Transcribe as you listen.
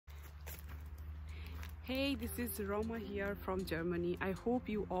Hey, this is Roma here from Germany. I hope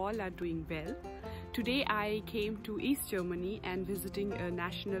you all are doing well. Today I came to East Germany and visiting a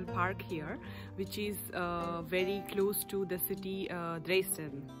national park here, which is very close to the city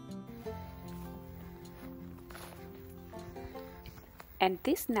Dresden. And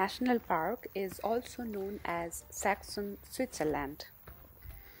this national park is also known as Saxon Switzerland.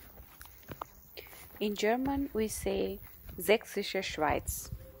 In German we say Sächsische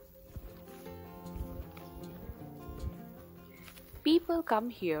Schweiz. People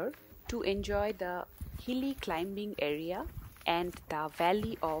come here to enjoy the hilly climbing area and the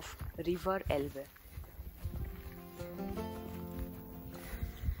valley of River Elbe.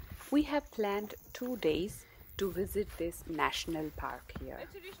 We have planned 2 days to visit this national park here.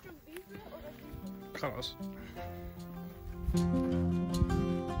 Geradeaus.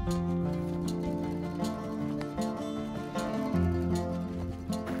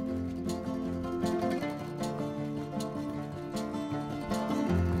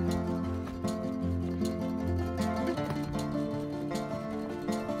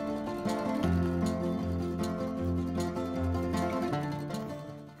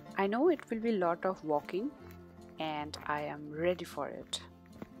 I know it will be a lot of walking and I am ready for it.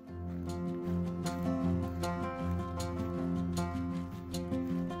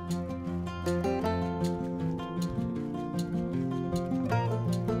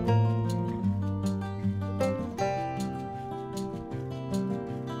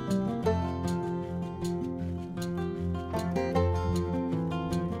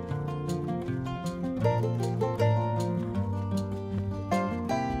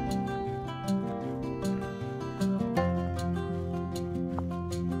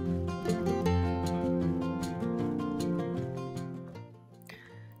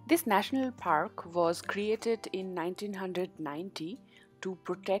 This national park was created in 1990 to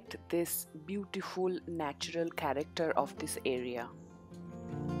protect this beautiful natural character of this area.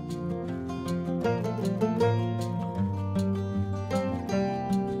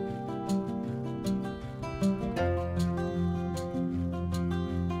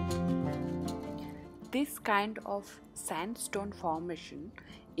 This kind of sandstone formation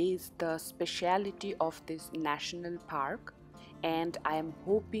is the speciality of this national park, and I am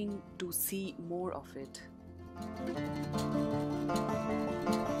hoping to see more of it.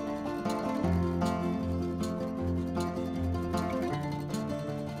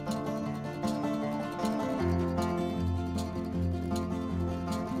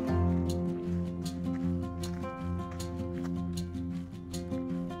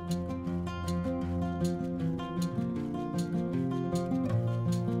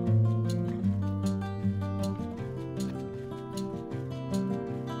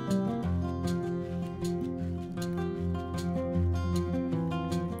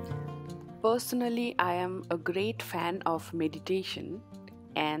 Personally, I am a great fan of meditation,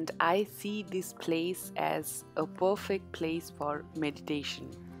 and I see this place as a perfect place for meditation,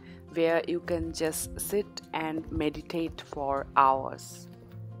 where you can just sit and meditate for hours.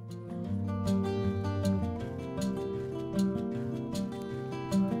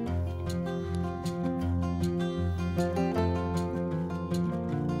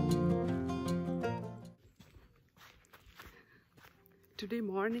 Today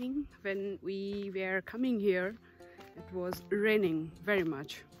morning when we were coming here, it was raining very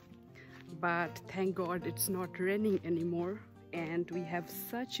much, but thank God it's not raining anymore and we have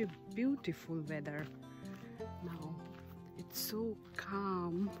such a beautiful weather now. It's so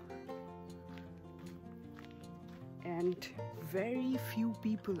calm and very few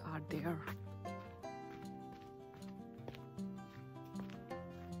people are there.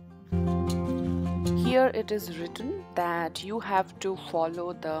 Here it is written that you have to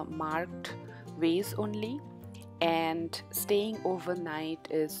follow the marked ways only, and staying overnight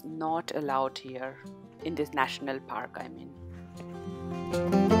is not allowed here in this national park, I mean.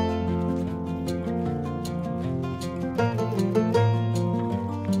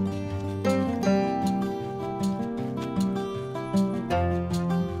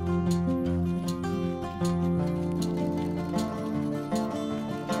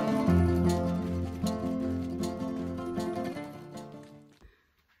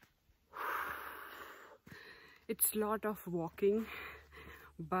 It's a lot of walking,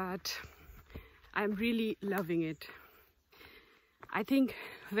 but I'm really loving it. I think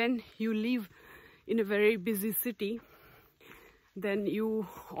when you live in a very busy city, then you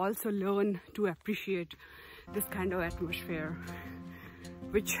also learn to appreciate this kind of atmosphere,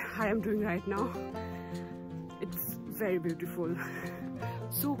 which I am doing right now. It's very beautiful,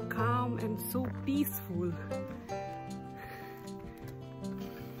 so calm and so peaceful.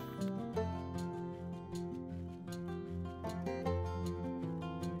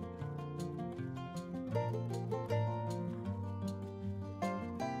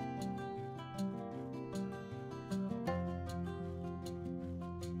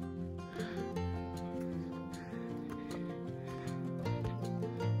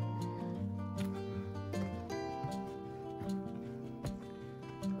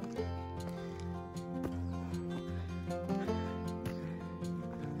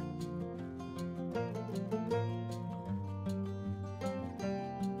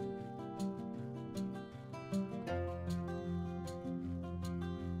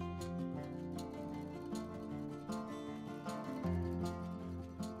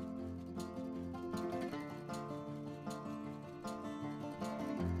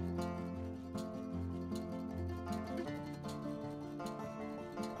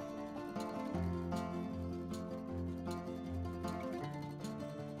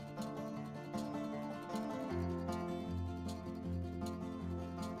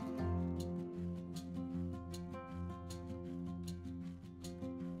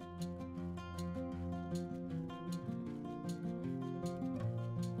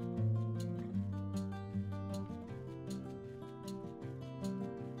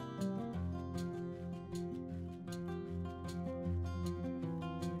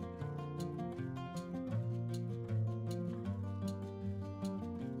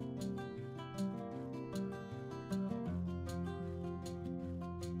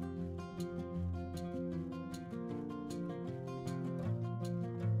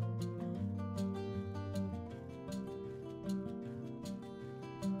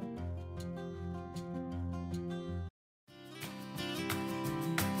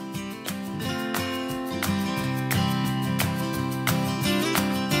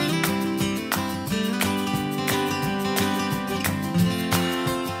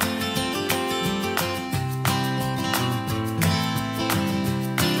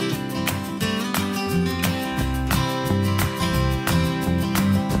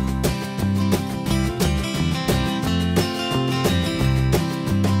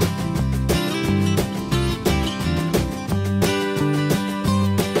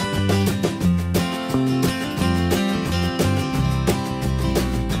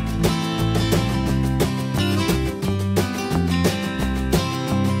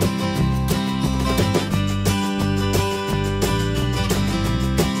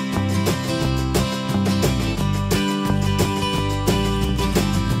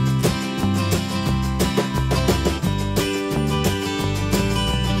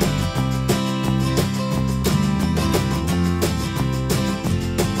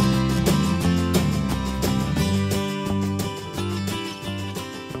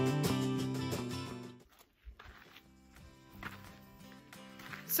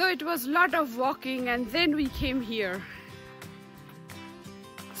 So it was a lot of walking and then we came here.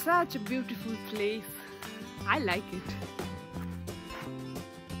 Such a beautiful place. I like it.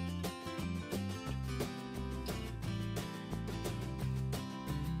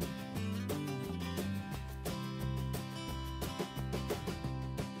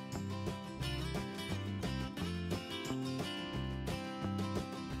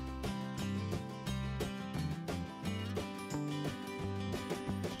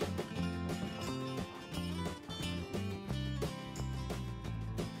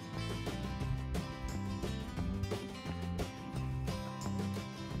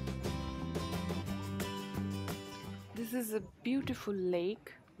 This is a beautiful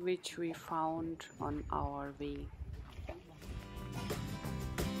lake which we found on our way.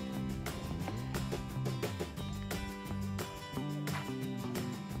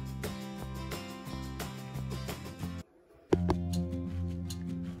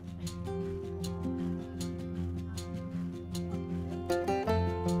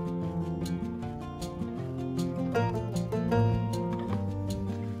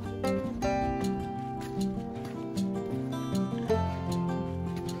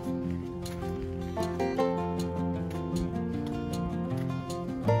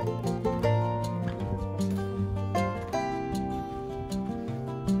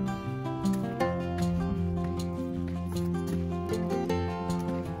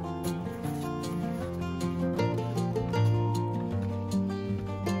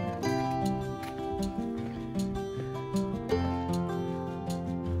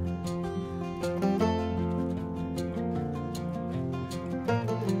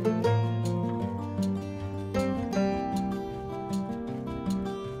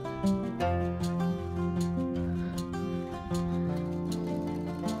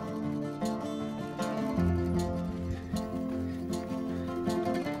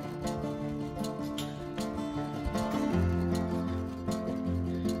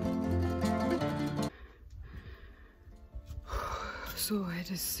 So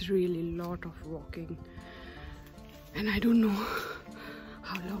it is really a lot of walking and I don't know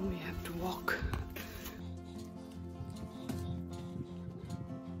how long we have to walk.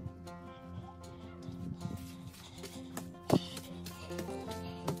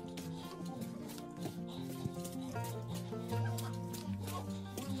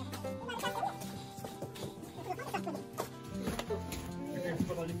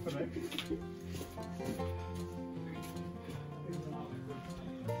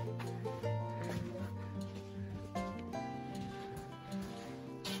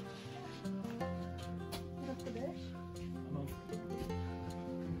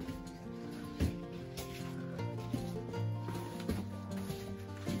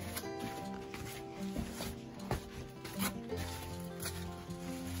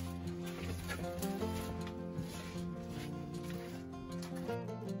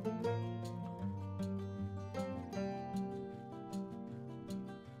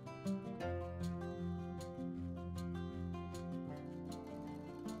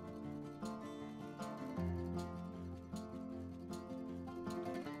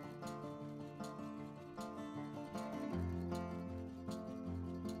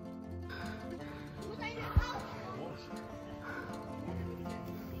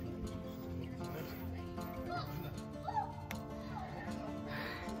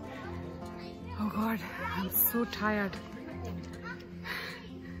 Oh God, I'm so tired.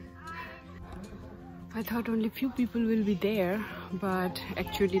 I thought only few people will be there, but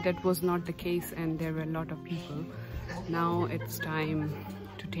actually that was not the case and there were a lot of people. Now it's time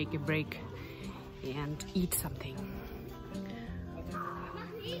to take a break and eat something.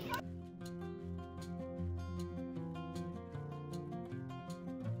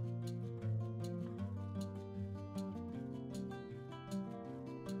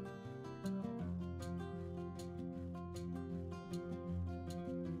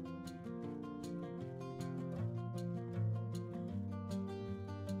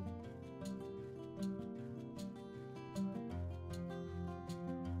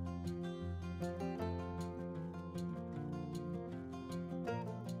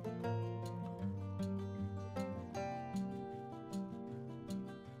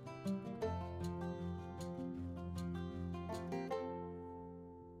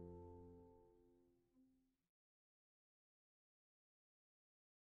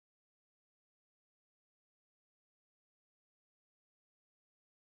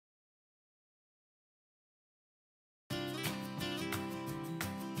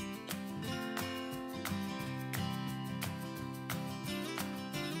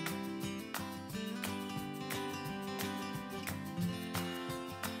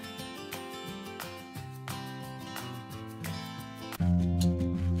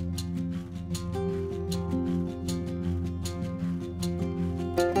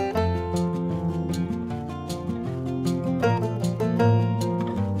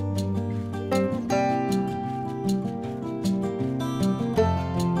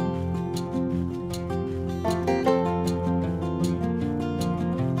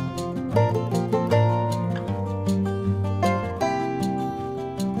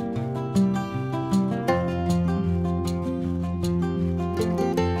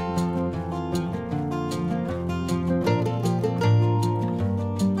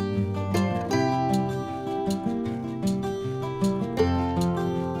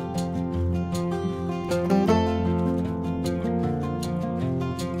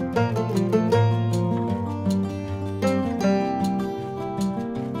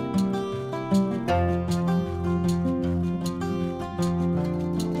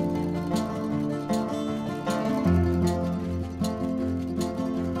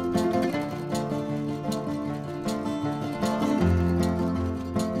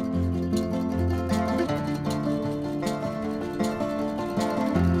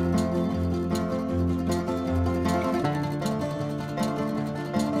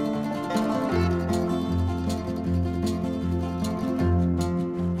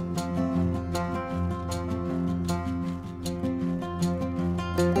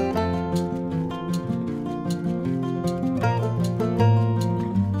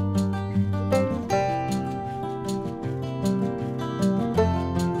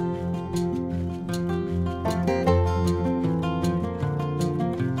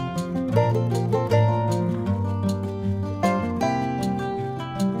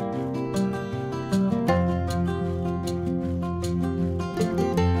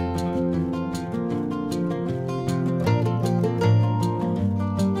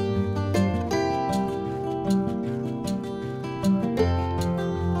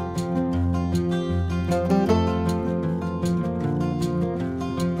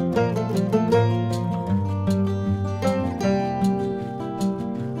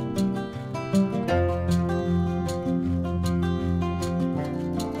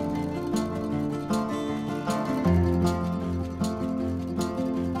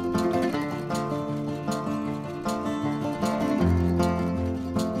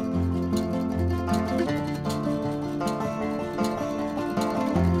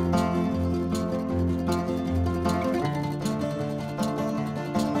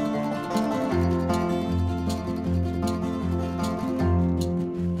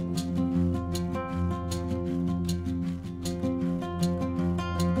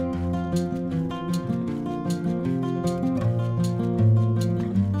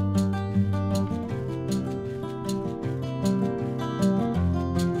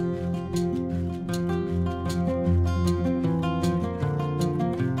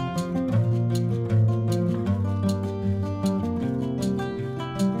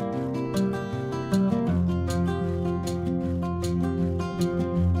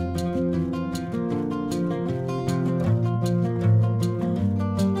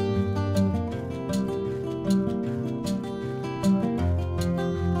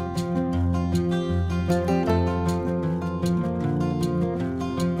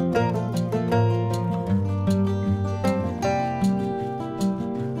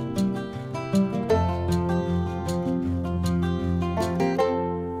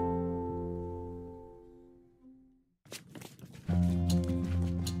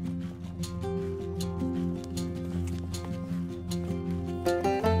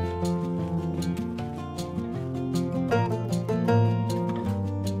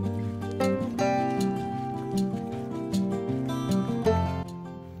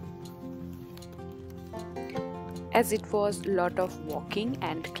 As it was a lot of walking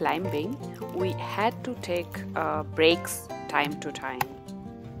and climbing, we had to take breaks time to time.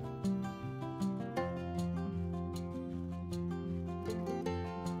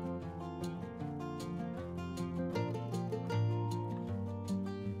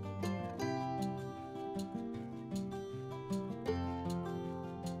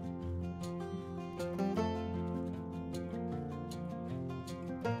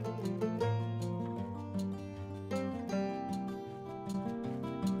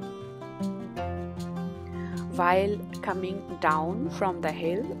 While coming down from the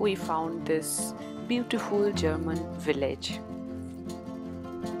hill, we found this beautiful German village.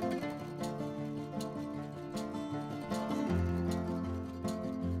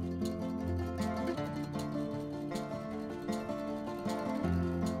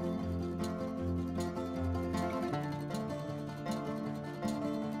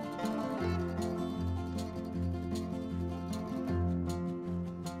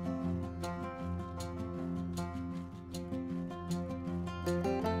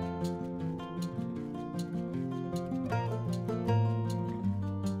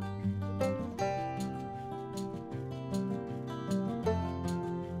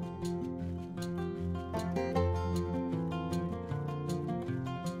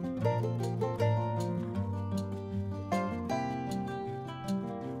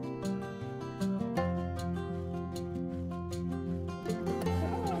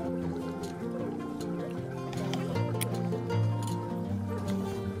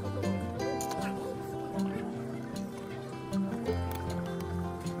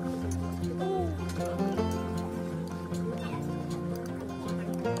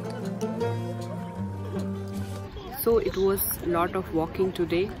 So it was a lot of walking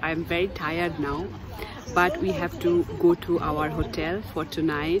today. I'm very tired now, but we have to go to our hotel for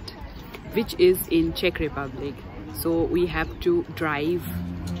tonight, which is in Czech Republic. So we have to drive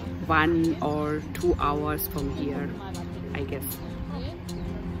 1 or 2 hours from here, I guess.